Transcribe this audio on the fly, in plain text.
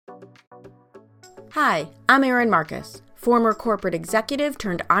Hi, I'm Erin Marcus, former corporate executive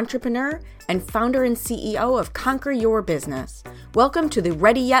turned entrepreneur and founder and CEO of Conquer Your Business. Welcome to the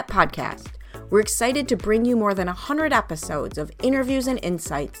Ready Yet podcast. We're excited to bring you more than 100 episodes of interviews and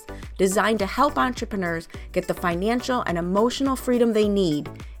insights designed to help entrepreneurs get the financial and emotional freedom they need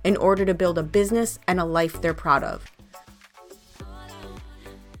in order to build a business and a life they're proud of.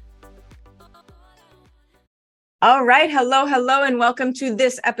 All right. Hello, and welcome to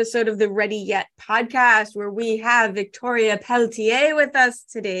this episode of the Ready Yet podcast, where we have Victoria Pelletier with us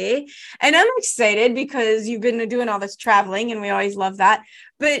today. And I'm excited because you've been doing all this traveling and we always love that.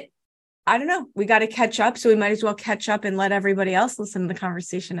 But I don't know, we got to catch up. So we might as well catch up and let everybody else listen to the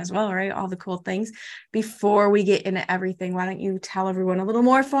conversation as well, right? All the cool things. Before we get into everything, why don't you tell everyone a little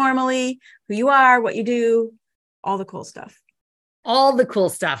more formally who you are, what you do, all the cool stuff. All the cool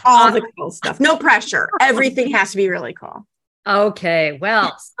stuff. All the cool stuff. No pressure. Everything has to be really cool. Okay.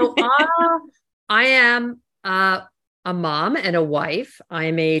 Well, so I am a mom and a wife.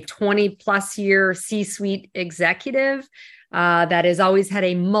 I'm a 20 plus year C-suite executive that has always had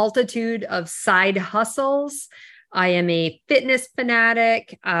a multitude of side hustles. I am a fitness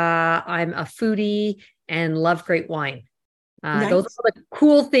fanatic. I'm a foodie and love great wine. Nice. Those are the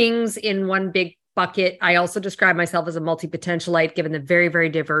cool things in one big bucket. I also describe myself as a multi-potentialite, given the very, very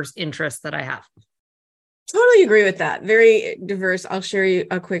diverse interests that I have. Totally agree with that. Very diverse. I'll share you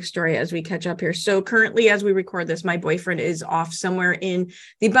a quick story as we catch up here. So currently, as we record this, my boyfriend is off somewhere in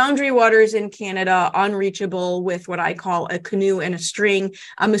the boundary waters in Canada, unreachable with what I call a canoe and a string.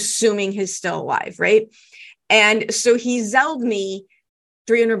 I'm assuming he's still alive, right? And so he zelled me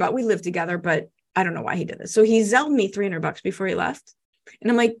 $300. We live together, but I don't know why he did this. So he zelled me $300 before he left.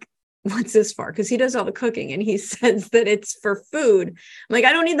 And I'm like, what's this for? Because he does all the cooking and he says that it's for food. I'm like,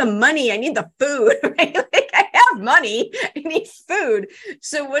 I don't need the money. I need the food, right? Like, I have money. I need food.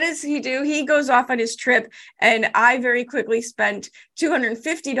 So what does he do? He goes off on his trip and I very quickly spent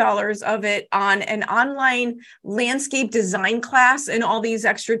 $250 of it on an online landscape design class and all these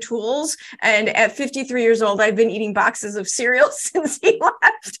extra tools. And at 53 years old, I've been eating boxes of cereal since he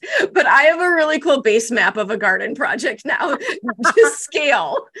left. But I have a really cool base map of a garden project now to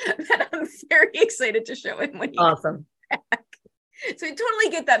scale. That I'm very excited to show him when he Awesome. comes back. So I totally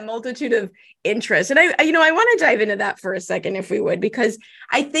get that multitude of interest. And I want to dive into that for a second, if we would, because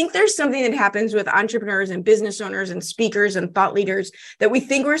I think there's something that happens with entrepreneurs and business owners and speakers and thought leaders that we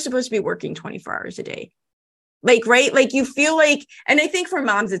think we're supposed to be working 24 hours a day. Like, right? Like you feel like, and I think for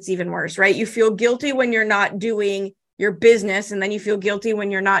moms, it's even worse, right? You feel guilty when you're not doing your business. And then you feel guilty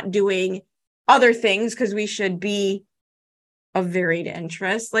when you're not doing other things because we should be of varied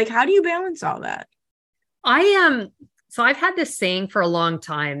interests. Like, how do you balance all that? So I've had this saying for a long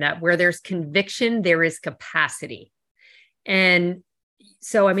time that where there's conviction, there is capacity. And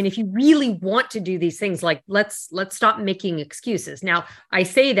so, I mean, if you really want to do these things, like let's stop making excuses. Now, I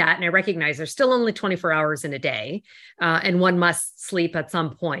say that, and I recognize there's still only 24 hours in a day, and one must sleep at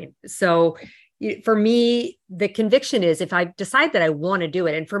some point. So for me, the conviction is if I decide that I want to do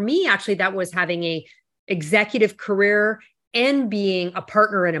it. And for me, actually, that was having a executive career and being a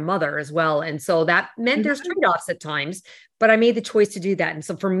partner and a mother as well. And so that meant there's trade-offs at times, but I made the choice to do that. And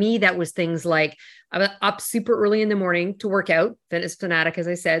so for me, that was things like I was up super early in the morning to work out, fitness fanatic, as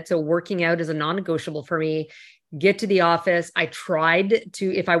I said. So working out is a non-negotiable for me. Get to the office. I tried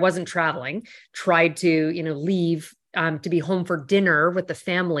to, if I wasn't traveling, tried to, leave to be home for dinner with the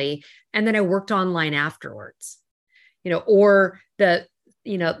family. And then I worked online afterwards, or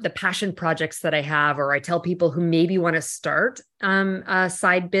the passion projects that I have, or I tell people who maybe want to start a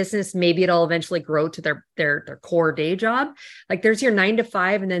side business, maybe it'll eventually grow to their core day job. Like there's your 9 to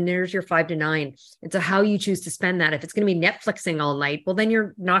 5 and then there's your 5 to 9. And so how you choose to spend that, if it's going to be Netflixing all night, well, then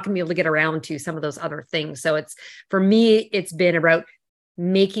you're not going to be able to get around to some of those other things. So for me, it's been about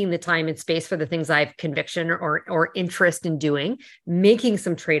making the time and space for the things I have conviction or interest in doing, making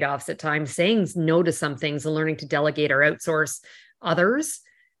some trade-offs at times, saying no to some things and learning to delegate or outsource others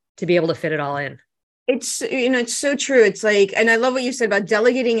to be able to fit it all in. It's, it's so true. It's like, and I love what you said about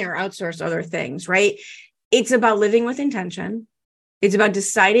delegating or outsource other things, right? It's about living with intention. It's about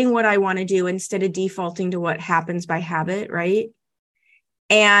deciding what I want to do instead of defaulting to what happens by habit, right?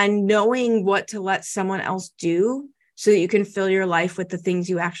 And knowing what to let someone else do so that you can fill your life with the things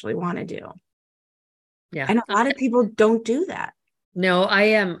you actually want to do. Yeah. And a lot of people don't do that. No, I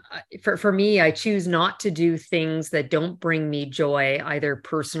am. For me, I choose not to do things that don't bring me joy, either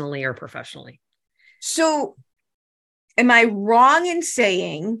personally or professionally. So am I wrong in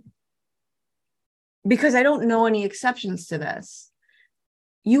saying, because I don't know any exceptions to this,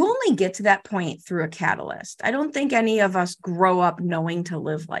 you only get to that point through a catalyst. I don't think any of us grow up knowing to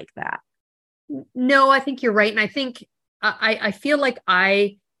live like that. No, I think you're right. And I think I feel like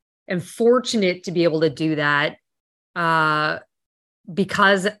I am fortunate to be able to do that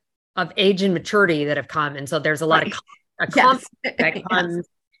because of age and maturity that have come. And so there's a lot of confidence that comes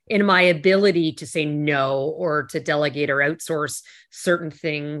in my ability to say no or to delegate or outsource certain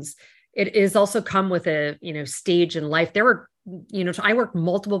things. It is also come with a, stage in life. There were, I worked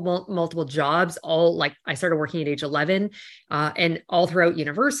multiple jobs, all like I started working at age 11 and all throughout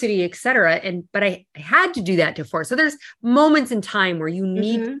university, et cetera. But I had to do that to force. So there's moments in time where you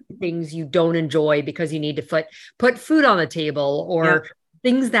need things you don't enjoy because you need to put food on the table or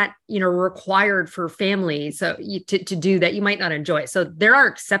things that, required for families to do that you might not enjoy. So there are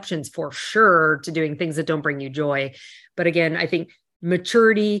exceptions for sure to doing things that don't bring you joy. But again, I think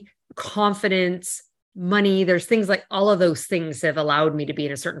maturity, confidence, money, there's things like all of those things have allowed me to be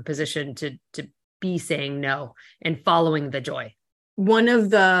in a certain position to be saying no and following the joy. One of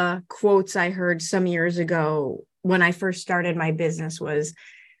the quotes I heard some years ago when I first started my business was,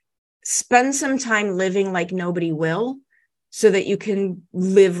 spend some time living like nobody will so that you can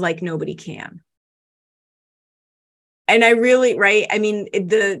live like nobody can. And I really, right? I mean,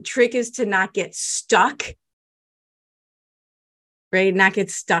 the trick is to not get stuck, right? Not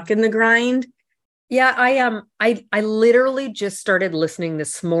get stuck in the grind. Yeah, I literally just started listening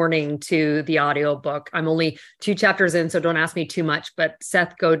this morning to the audiobook. I'm only 2 chapters in, so don't ask me too much, but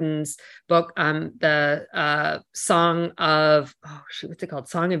Seth Godin's book, the Song of, what's it called?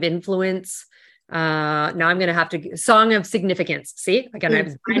 Song of Influence. Now I'm going to have to, Song of Significance. See,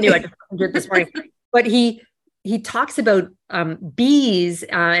 again, I knew I just did it this morning, but he talks about bees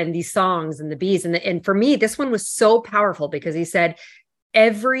and these songs and the bees. And for me, this one was so powerful because he said,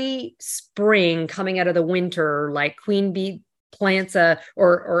 every spring coming out of the winter, like queen bee plants has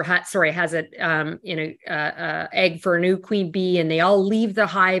an egg for a new queen bee, and they all leave the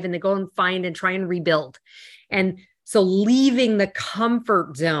hive and they go and find and try and rebuild. And so leaving the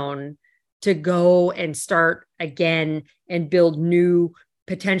comfort zone to go and start again and build new,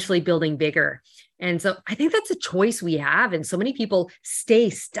 potentially building bigger. And so I think that's a choice we have. And so many people stay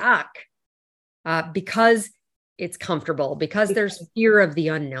stuck because it's comfortable, because there's fear of the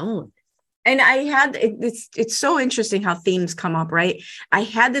unknown. And it's so interesting how themes come up, right? I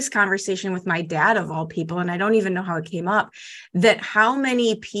had this conversation with my dad of all people, and I don't even know how it came up, that how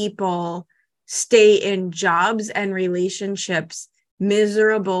many people stay in jobs and relationships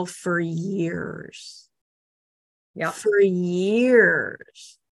miserable for years. Yeah. For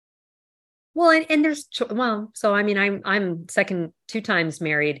years. Well, and there's, so I mean, I'm second 2 times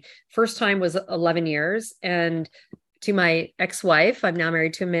married. First time was 11 years, and to my ex-wife, I'm now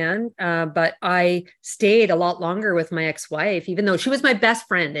married to a man. But I stayed a lot longer with my ex-wife, even though she was my best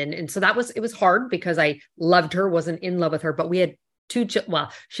friend. And so it was hard because I loved her, wasn't in love with her, but we had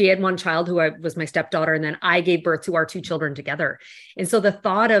she had 1 child who was my stepdaughter. And then I gave birth to our 2 children together. And so the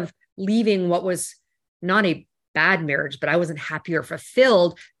thought of leaving what was not a bad marriage, but I wasn't happy or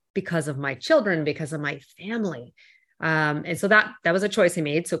fulfilled because of my children, because of my family. And so that was a choice I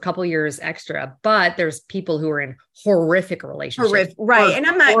made. So a couple years extra, but there's people who are in horrific relationships. Right. And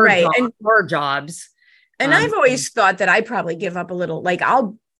I'm not right. And more jobs. And I've always thought that I probably give up a little, like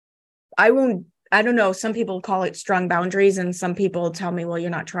I don't know. Some people call it strong boundaries, and some people tell me, well, you're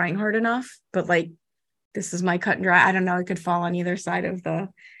not trying hard enough, but like, this is my cut and dry. I don't know. I could fall on either side.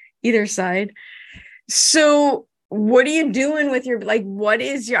 So what are you doing with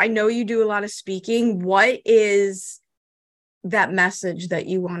I know you do a lot of speaking. What is that message that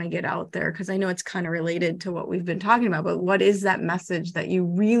you want to get out there? Because I know it's kind of related to what we've been talking about, but what is that message that you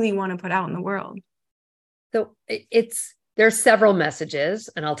really want to put out in the world? So there's several messages,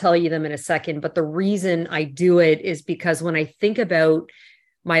 and I'll tell you them in a second. But the reason I do it is because when I think about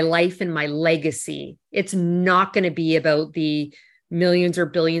my life and my legacy, it's not going to be about the millions or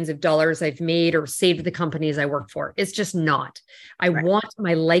billions of dollars I've made or saved the companies I work for. It's just not. I want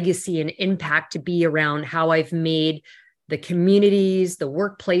my legacy and impact to be around how I've made the communities, the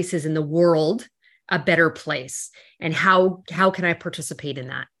workplaces, and the world a better place. And how can I participate in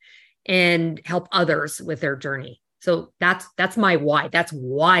that and help others with their journey? So that's my why. That's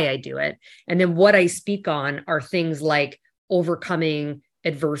why I do it. And then what I speak on are things like overcoming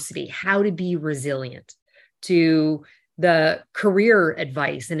adversity, how to be resilient, to the career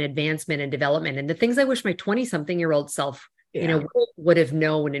advice and advancement and development, and the things I wish my 20-something-year-old self, would have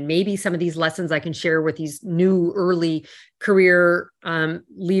known. And maybe some of these lessons I can share with these new early career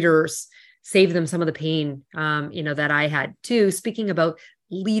leaders, save them some of the pain, that I had too. Speaking about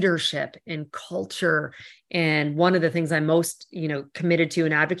leadership and culture. And one of the things I'm most, committed to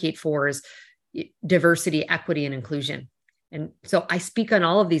and advocate for is diversity, equity, and inclusion. And so I speak on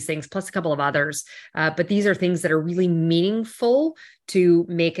all of these things, plus a couple of others. But these are things that are really meaningful to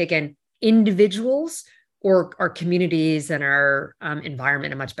make, again, individuals or our communities and our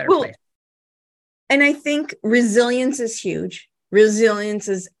environment a much better place. And I think resilience is huge. Resilience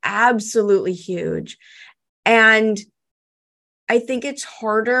is absolutely huge. And I think it's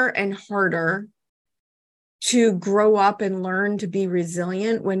harder and harder to grow up and learn to be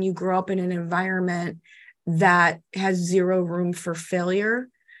resilient when you grow up in an environment that has zero room for failure,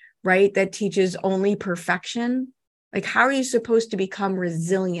 right? That teaches only perfection. Like, how are you supposed to become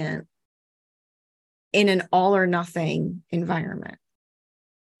resilient in an all or nothing environment?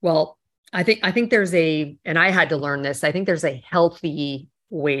 Well, I think there's and I had to learn this, I think there's a healthy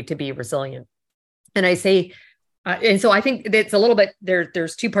way to be resilient. And I say, and so I think it's a little bit,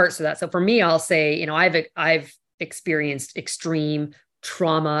 there's two parts to that. So for me, I'll say, I've experienced extreme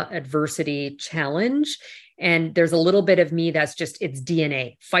trauma, adversity, challenge. And there's a little bit of me that's just, it's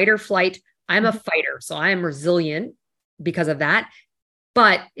DNA, fight or flight. I'm a fighter. So I am resilient because of that.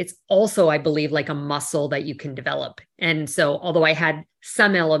 But it's also, I believe, like a muscle that you can develop. And so although I had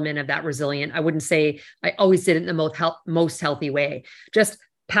some element of that resilient, I wouldn't say I always did it in the most healthy way. Just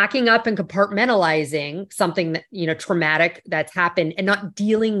packing up and compartmentalizing something that, traumatic that's happened and not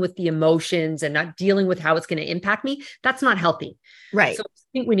dealing with the emotions and not dealing with how it's going to impact me. That's not healthy. Right. So what I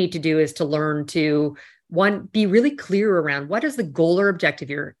think we need to do is to learn to, one, be really clear around what is the goal or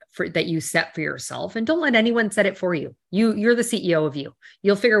objective that you set for yourself, and don't let anyone set it for you. You're the CEO of you.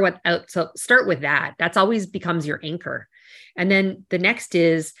 You'll figure what out. So start with that. That's always becomes your anchor. And then the next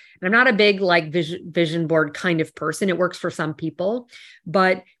is, and I'm not a big like vision board kind of person. It works for some people,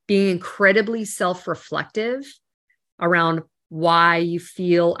 but being incredibly self-reflective around why you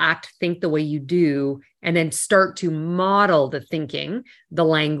feel, act, think the way you do, and then start to model the thinking, the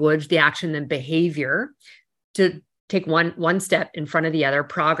language, the action, and behavior to take one step in front of the other,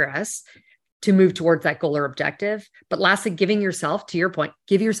 progress to move towards that goal or objective. But lastly, giving yourself, to your point,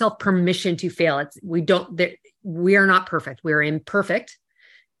 give yourself permission to fail. We are not perfect. We are imperfect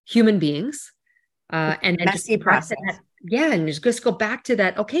human beings. And messy process. And just go back to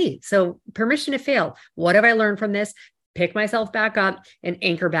that. Okay, so permission to fail. What have I learned from this? Pick myself back up and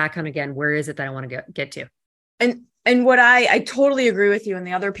anchor back on again. Where is it that I want to get to? And what I totally agree with you. And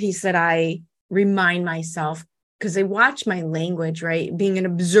the other piece that I remind myself, because I watch my language, right? Being an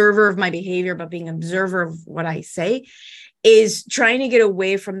observer of my behavior, but being an observer of what I say, is trying to get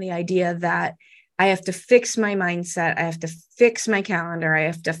away from the idea that I have to fix my mindset. I have to fix my calendar. I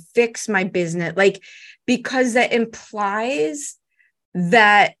have to fix my business. Like, because that implies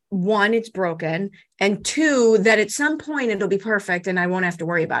that one, it's broken, and two, that at some point it'll be perfect and I won't have to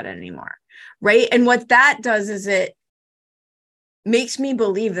worry about it anymore. Right. And what that does is it makes me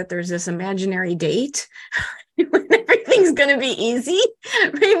believe that there's this imaginary date when everything's going to be easy.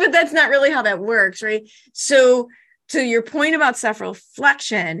 Right. But that's not really how that works. Right. So to your point about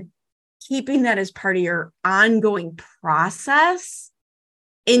self-reflection, keeping that as part of your ongoing process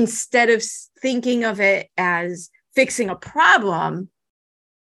instead of thinking of it as fixing a problem,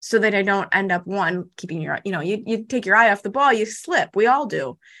 so that I don't end up keeping your, you take your eye off the ball, you slip. We all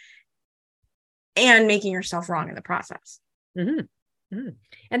do. And making yourself wrong in the process. Mm-hmm. Mm-hmm.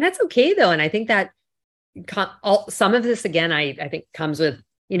 And that's okay though. And I think that some of this, again, I think comes with,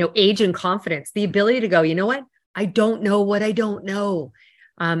 age and confidence, the ability to go, you know what? I don't know what I don't know.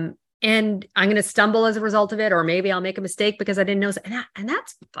 And I'm going to stumble as a result of it, or maybe I'll make a mistake because I didn't know. And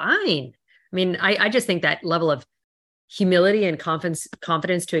that's fine. I mean, I just think that level of humility and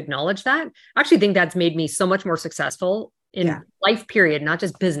confidence to acknowledge that, I actually think that's made me so much more successful in life, period, not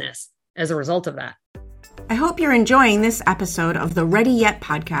just business, as a result of that. I hope you're enjoying this episode of the Ready Yet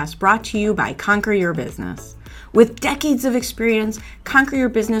podcast, brought to you by Conquer Your Business. With decades of experience, Conquer Your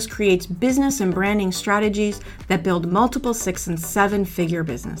Business creates business and branding strategies that build multiple 6- and 7-figure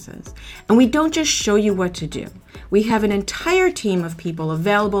businesses. And we don't just show you what to do. We have an entire team of people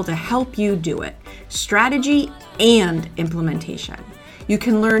available to help you do it, strategy and implementation. You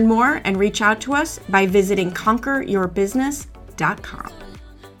can learn more and reach out to us by visiting conqueryourbusiness.com.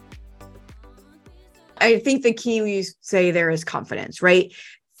 I think the key you say there is confidence, right?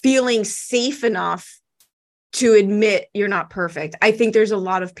 Feeling safe enough to admit you're not perfect. I think there's a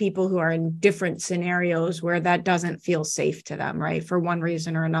lot of people who are in different scenarios where that doesn't feel safe to them, right? For one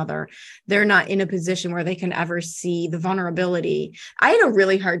reason or another, they're not in a position where they can ever see the vulnerability. I had a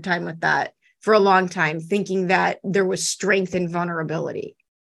really hard time with that for a long time, thinking that there was strength in vulnerability.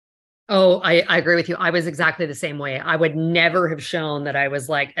 Oh, I agree with you. I was exactly the same way. I would never have shown that I was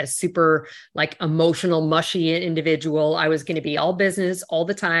like a super like emotional, mushy individual. I was going to be all business all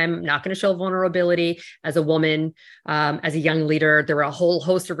the time, not going to show vulnerability as a woman, as a young leader. There were a whole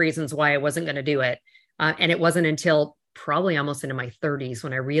host of reasons why I wasn't going to do it. And it wasn't until probably almost into my 30s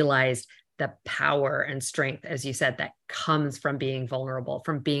when I realized the power and strength, as you said, that comes from being vulnerable,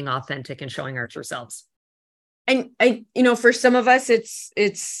 from being authentic and showing our true selves. And for some of us,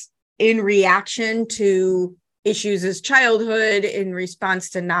 it's in reaction to issues as childhood, in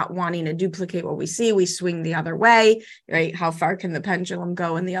response to not wanting to duplicate what we see, we swing the other way, right? How far can the pendulum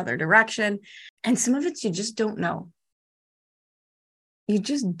go in the other direction? And some of it's you just don't know. You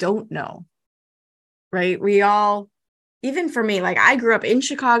just don't know, right? We all, even for me, like I grew up in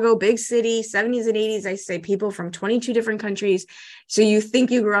Chicago, big city, 70s and 80s. I say people from 22 different countries. So you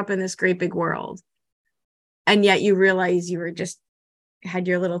think you grew up in this great big world. And yet you realize you were just had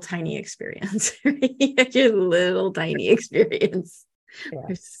your little tiny experience. You had your little tiny experience. Yeah.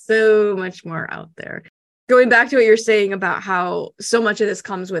 There's so much more out there. Going back to what you're saying about how so much of this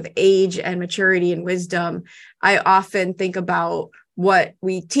comes with age and maturity and wisdom, I often think about what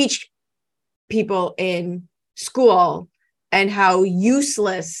we teach people in school and how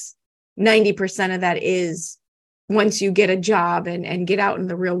useless 90% of that is once you get a job and get out in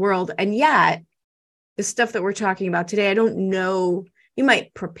the real world. And yet, the stuff that we're talking about today, I don't know, you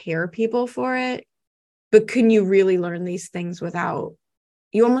might prepare people for it, but can you really learn these things without,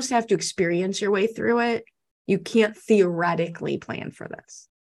 you almost have to experience your way through it. You can't theoretically plan for this.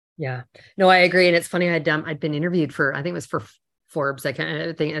 Yeah, no, I agree. And it's funny, I'd been interviewed for, I think it was for Forbes. I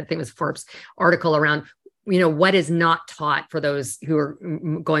think it was Forbes article around, what is not taught for those who are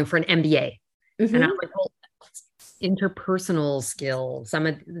going for an MBA. Mm-hmm. And I'm like, well, interpersonal skills, some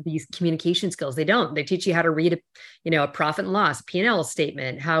of these communication skills, they teach you how to read a profit and loss P&L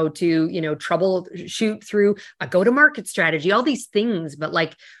statement, how to troubleshoot through a go-to-market strategy, all these things. But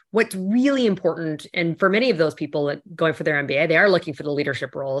like what's really important, and for many of those people going for their MBA, they are looking for the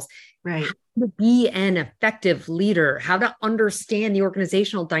leadership roles, right? How to be an effective leader, how to understand the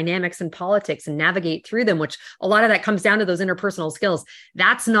organizational dynamics and politics and navigate through them, which a lot of that comes down to those interpersonal skills.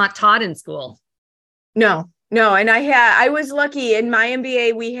 That's not taught in school. No. And I was lucky in my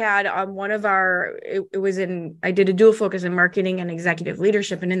MBA. We had I did a dual focus in marketing and executive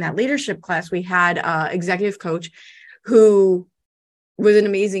leadership. And in that leadership class, we had an executive coach who was an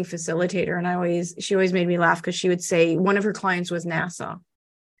amazing facilitator. And she always made me laugh because she would say one of her clients was NASA.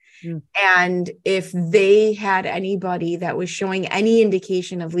 Mm. And if they had anybody that was showing any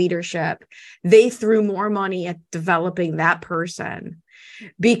indication of leadership, they threw more money at developing that person.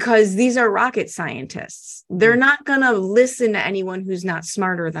 Because these are rocket scientists. They're not going to listen to anyone who's not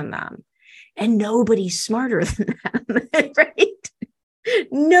smarter than them. And nobody's smarter than them, right?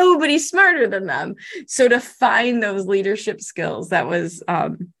 Nobody's smarter than them. So to find those leadership skills, that always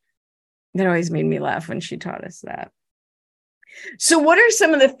made me laugh when she taught us that. So what are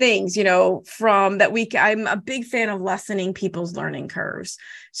some of the things, from that I'm a big fan of lessening people's learning curves.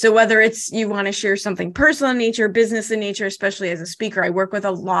 So whether it's you want to share something personal in nature, business in nature, especially as a speaker, I work with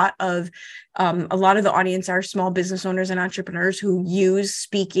a lot of the audience are small business owners and entrepreneurs who use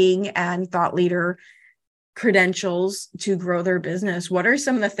speaking and thought leader credentials to grow their business. What are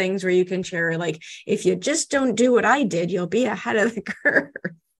some of the things where you can share, like, if you just don't do what I did, you'll be ahead of the curve?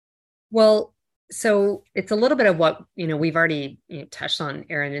 Well, so it's a little bit of what, we've already touched on,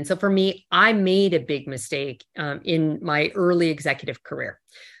 Erin. And so for me, I made a big mistake in my early executive career.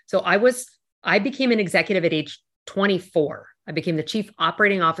 So I became an executive at age 24. I became the chief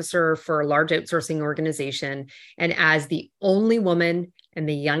operating officer for a large outsourcing organization. And as the only woman and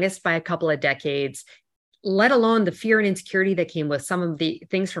the youngest by a couple of decades, let alone the fear and insecurity that came with some of the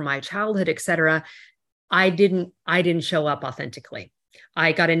things from my childhood, et cetera, I didn't show up authentically.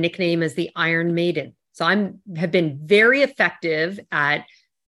 I got a nickname as the Iron Maiden. So have been very effective at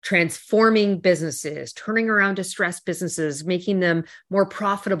transforming businesses, turning around distressed businesses, making them more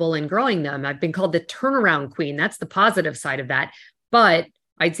profitable and growing them. I've been called the turnaround queen. That's the positive side of that. But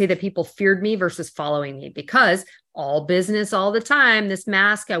I'd say that people feared me versus following me because all business all the time, this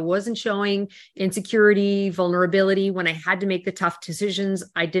mask, I wasn't showing insecurity, vulnerability. When I had to make the tough decisions,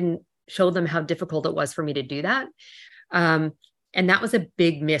 I didn't show them how difficult it was for me to do that. And that was a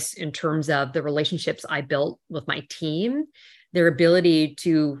big miss in terms of the relationships I built with my team, their ability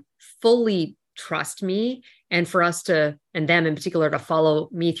to fully trust me and for us to, and them in particular, to follow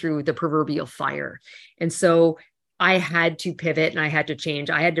me through the proverbial fire. And so I had to pivot and I had to change.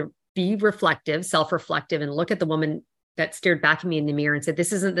 I had to be reflective, self-reflective, and look at the woman that stared back at me in the mirror and said,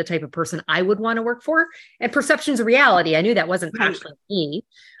 this isn't the type of person I would want to work for. And perception's a reality. I knew that wasn't actually me.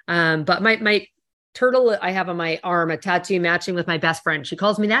 But my turtle I have on my arm, a tattoo matching with my best friend. She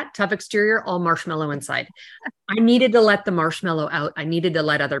calls me that. Tough exterior, all marshmallow inside. I needed to let the marshmallow out. I needed to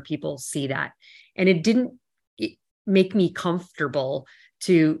let other people see that. And it didn't make me comfortable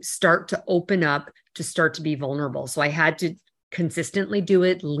to start to open up, to start to be vulnerable. So I had to consistently do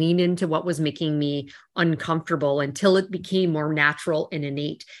it, lean into what was making me uncomfortable until it became more natural and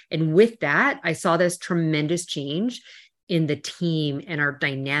innate. And with that, I saw this tremendous change in the team and our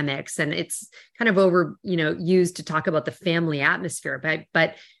dynamics. And it's kind of used to talk about the family atmosphere.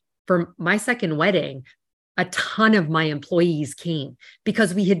 But for my second wedding, a ton of my employees came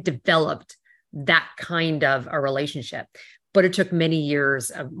because we had developed that kind of a relationship. But it took many years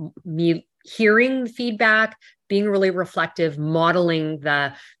of me hearing feedback, being really reflective, modeling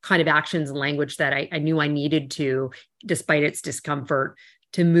the kind of actions and language that I knew I needed to, despite its discomfort,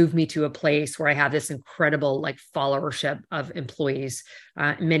 to move me to a place where I have this incredible followership of employees,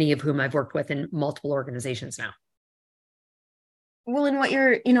 many of whom I've worked with in multiple organizations now. Well, and what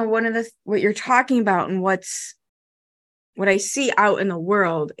you're talking about and what I see out in the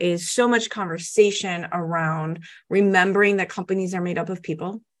world is so much conversation around remembering that companies are made up of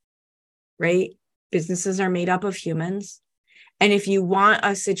people, right? Businesses are made up of humans. And if you want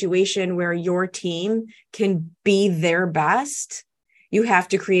a situation where your team can be their best, you have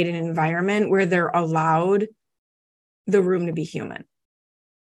to create an environment where they're allowed the room to be human.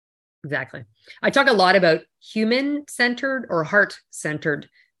 Exactly. I talk a lot about human-centered or heart-centered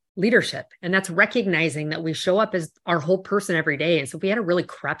leadership. And that's recognizing that we show up as our whole person every day. And so if we had a really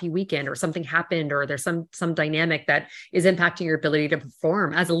crappy weekend or something happened, or there's some dynamic that is impacting your ability to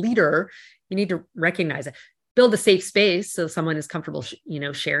perform as a leader, you need to recognize it, build a safe space so someone is comfortable,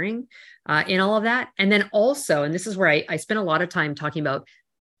 sharing in all of that. And then also, and this is where I spend a lot of time talking about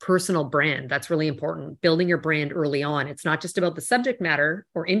personal brand. That's really important. Building your brand early on. It's not just about the subject matter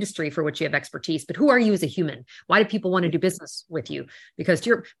or industry for which you have expertise, but who are you as a human? Why do people want to do business with you? Because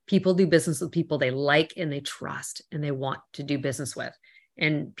people do business with people they like and they trust and they want to do business with.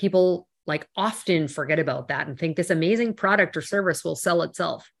 And people often forget about that and think this amazing product or service will sell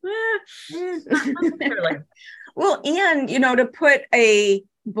itself. Well, and, to put a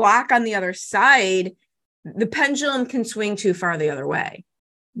block on the other side, the pendulum can swing too far the other way.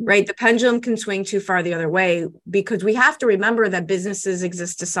 Right? The pendulum can swing too far the other way because we have to remember that businesses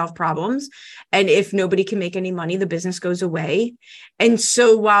exist to solve problems. And if nobody can make any money, the business goes away. And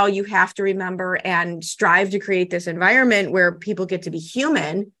so while you have to remember and strive to create this environment where people get to be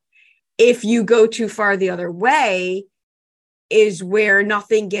human, if you go too far the other way is where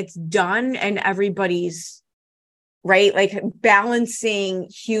nothing gets done and everybody's right, balancing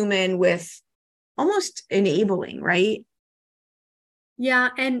human with almost enabling, right? Yeah.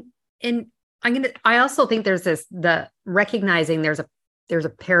 And I also think there's the recognizing there's a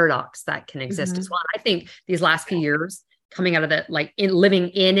paradox that can exist as well. I think these last few years coming out of living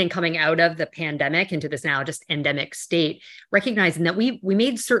in and coming out of the pandemic into this now just endemic state, recognizing that we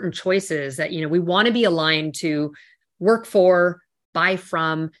made certain choices that, we want to be aligned to work for, buy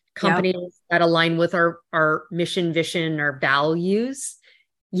from companies that align with our mission, vision, our values.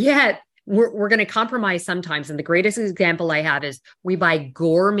 Yet we're going to compromise sometimes. And the greatest example I have is we buy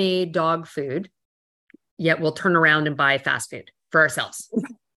gourmet dog food, yet we'll turn around and buy fast food for ourselves.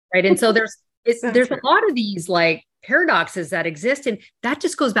 Right. And so there's a lot of these paradoxes that exist. And that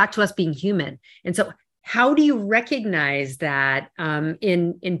just goes back to us being human. And so how do you recognize that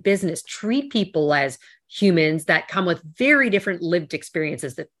in business, treat people as humans that come with very different lived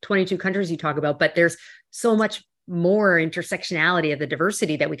experiences, the 22 countries you talk about, but there's so much more intersectionality of the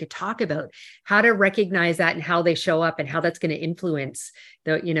diversity that we could talk about, how to recognize that and how they show up and how that's going to influence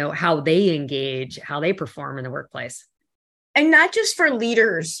how they engage, how they perform in the workplace. And not just for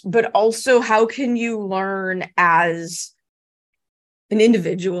leaders, but also how can you learn as an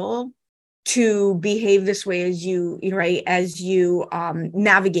individual to behave this way as you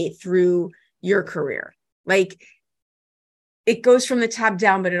navigate through your career. It goes from the top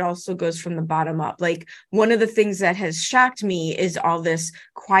down, but it also goes from the bottom up. One of the things that has shocked me is all this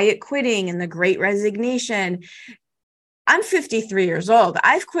quiet quitting and the great resignation. I'm 53 years old.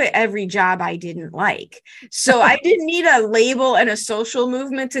 I've quit every job I didn't like. So I didn't need a label and a social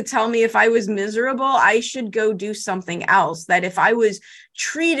movement to tell me if I was miserable, I should go do something else. That if I was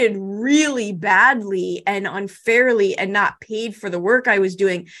treated really badly and unfairly and not paid for the work I was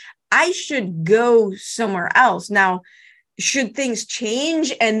doing, I should go somewhere else. Now, should things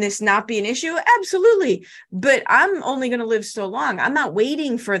change and this not be an issue? Absolutely. But I'm only going to live so long. I'm not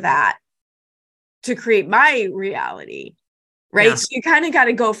waiting for that to create my reality. right? Yeah. So you kind of got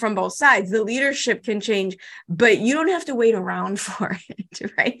to go from both sides. The leadership can change, but you don't have to wait around for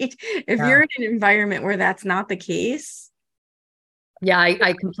it, right? If you're in an environment where that's not the case. Yeah,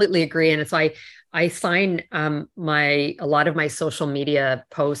 I completely agree. And so I sign a lot of my social media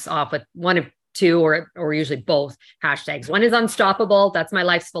posts off with one of two or usually both hashtags. One is unstoppable. That's my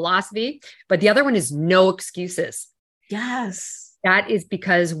life's philosophy. But the other one is no excuses. Yes. That is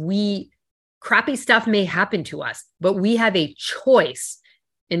because crappy stuff may happen to us, but we have a choice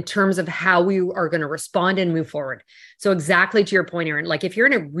in terms of how we are going to respond and move forward. So exactly to your point, Erin, like if you're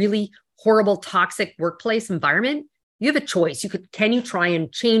in a really horrible, toxic workplace environment, you have a choice. Can you try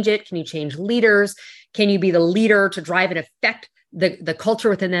and change it? Can you change leaders? Can you be the leader to drive and affect the culture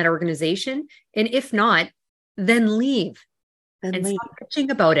within that organization? And if not, then leave. And stop bitching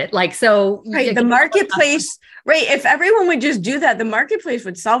about it. Like, so right, the marketplace, right? If everyone would just do that, the marketplace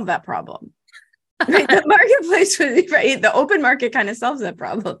would solve that problem. Right? The marketplace would, right? The open market kind of solves that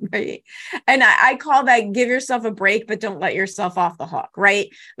problem, right? And I call that give yourself a break, but don't let yourself off the hook, right?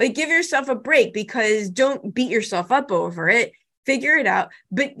 Like give yourself a break because don't beat yourself up over it. Figure it out,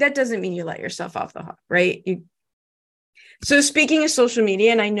 but that doesn't mean you let yourself off the hook, right? So speaking of social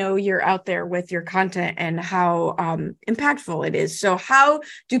media, and I know you're out there with your content and how impactful it is. So how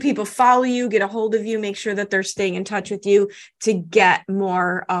do people follow you, get a hold of you, make sure that they're staying in touch with you to get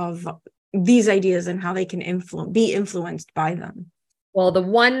more of these ideas and how they can be influenced by them? Well, the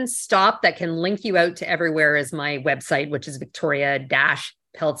one stop that can link you out to everywhere is my website, which is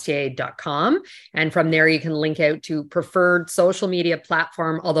Victoria-Pelletier.com. And from there, you can link out to preferred social media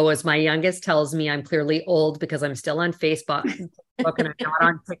platform. Although as my youngest tells me, I'm clearly old because I'm still on Facebook and I'm not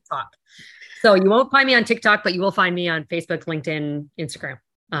on TikTok. So you won't find me on TikTok, but you will find me on Facebook, LinkedIn, Instagram.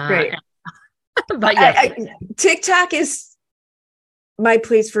 Great. But yeah, TikTok is my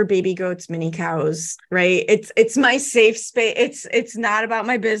place for baby goats, mini cows, right? It's my safe space. It's not about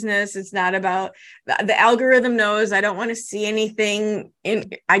my business. It's not about the algorithm knows I don't want to see anything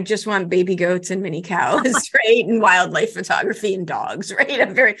I just want baby goats and mini cows, right? And wildlife photography and dogs,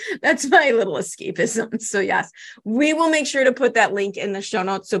 right? That's my little escapism. So yes, we will make sure to put that link in the show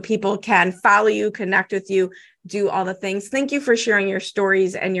notes so people can follow you, connect with you, do all the things. Thank you for sharing your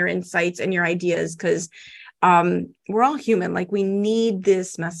stories and your insights and your ideas, because we're all human. Like we need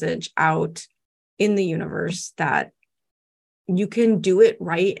this message out in the universe that you can do it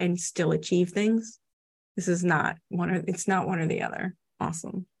right and still achieve things. This is not it's not one or the other.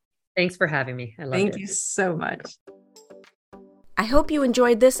 Awesome. Thanks for having me. I loved it. Thank you so much. I hope you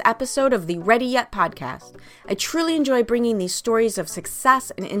enjoyed this episode of the Ready Yet podcast. I truly enjoy bringing these stories of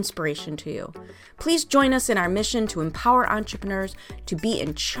success and inspiration to you. Please join us in our mission to empower entrepreneurs to be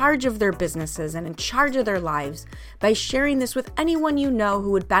in charge of their businesses and in charge of their lives by sharing this with anyone you know who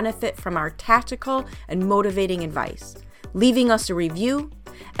would benefit from our tactical and motivating advice, leaving us a review,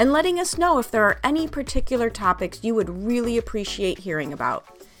 and letting us know if there are any particular topics you would really appreciate hearing about.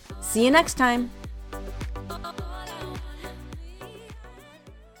 See you next time.